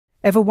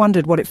Ever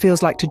wondered what it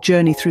feels like to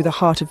journey through the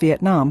heart of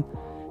Vietnam?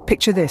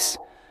 Picture this: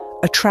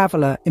 a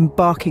traveller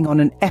embarking on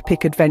an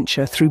epic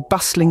adventure through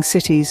bustling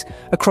cities,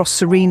 across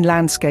serene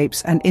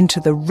landscapes and into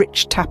the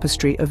rich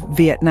tapestry of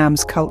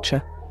Vietnam's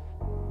culture.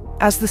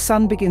 As the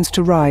sun begins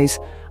to rise,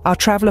 our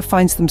traveller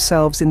finds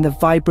themselves in the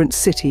vibrant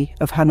city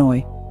of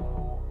Hanoi.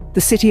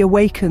 The city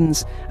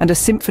awakens, and a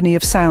symphony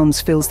of sounds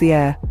fills the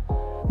air.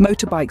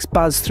 Motorbikes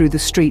buzz through the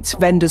streets,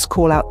 vendors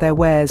call out their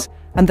wares,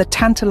 and the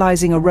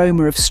tantalizing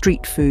aroma of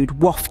street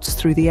food wafts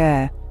through the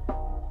air.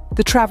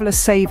 The traveller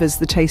savours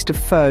the taste of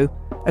pho,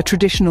 a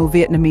traditional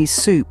Vietnamese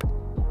soup,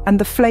 and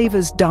the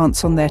flavours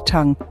dance on their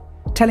tongue,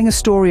 telling a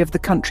story of the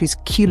country's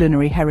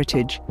culinary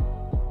heritage.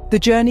 The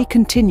journey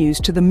continues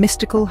to the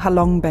mystical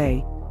Halong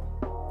Bay,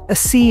 a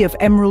sea of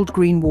emerald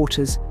green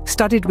waters,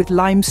 studded with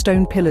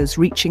limestone pillars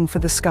reaching for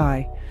the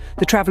sky.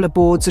 The traveller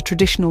boards a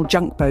traditional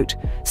junk boat,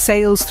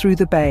 sails through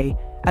the bay,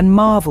 and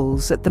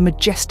marvels at the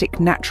majestic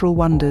natural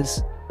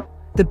wonders.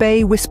 The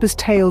bay whispers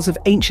tales of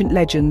ancient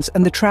legends,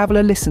 and the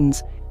traveller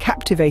listens,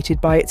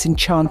 captivated by its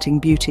enchanting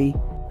beauty.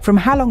 From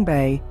Halong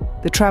Bay,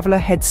 the traveller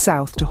heads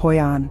south to Hoi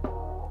An,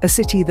 a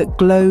city that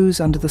glows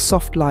under the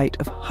soft light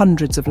of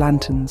hundreds of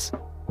lanterns.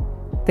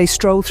 They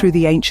stroll through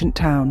the ancient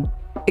town,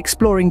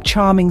 exploring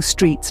charming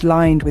streets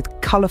lined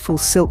with colourful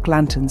silk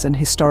lanterns and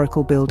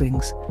historical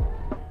buildings.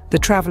 The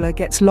traveller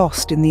gets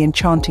lost in the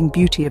enchanting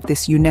beauty of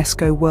this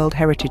UNESCO World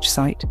Heritage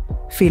Site,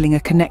 feeling a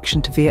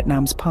connection to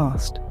Vietnam's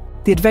past.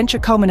 The adventure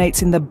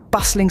culminates in the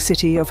bustling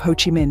city of Ho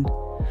Chi Minh.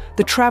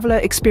 The traveller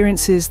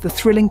experiences the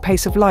thrilling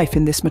pace of life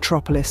in this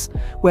metropolis,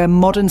 where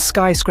modern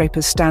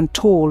skyscrapers stand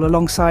tall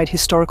alongside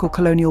historical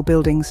colonial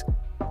buildings.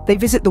 They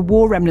visit the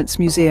War Remnants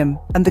Museum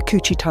and the Cu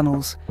Chi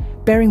tunnels,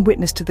 bearing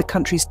witness to the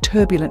country's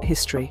turbulent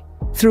history.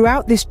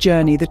 Throughout this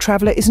journey, the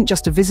traveller isn't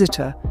just a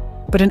visitor,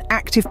 but an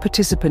active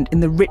participant in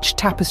the rich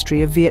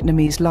tapestry of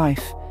Vietnamese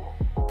life.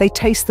 They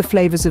taste the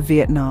flavours of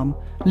Vietnam,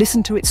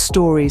 listen to its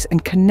stories,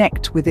 and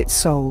connect with its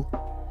soul.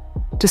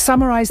 To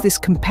summarise this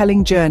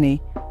compelling journey,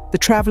 the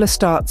traveller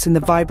starts in the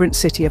vibrant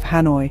city of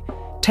Hanoi,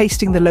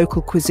 tasting the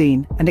local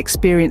cuisine and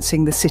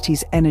experiencing the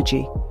city's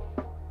energy.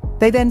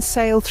 They then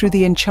sail through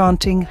the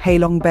enchanting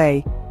Halong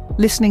Bay,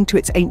 listening to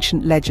its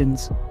ancient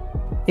legends.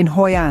 In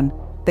Hoi An,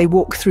 they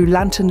walk through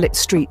lantern-lit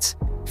streets,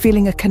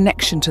 feeling a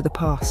connection to the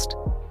past.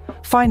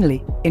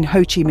 Finally, in Ho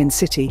Chi Minh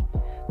City,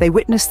 they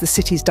witness the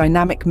city's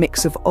dynamic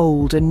mix of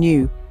old and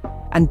new,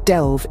 and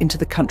delve into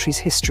the country's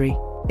history.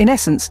 In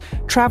essence,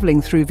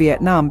 travelling through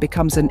Vietnam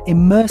becomes an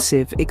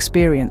immersive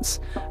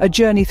experience, a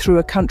journey through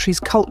a country's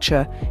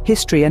culture,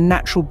 history, and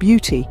natural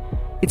beauty.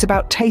 It's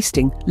about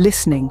tasting,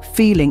 listening,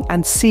 feeling,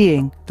 and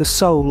seeing the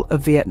soul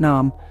of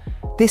Vietnam.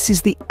 This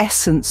is the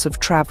essence of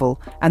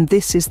travel, and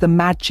this is the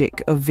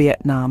magic of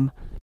Vietnam.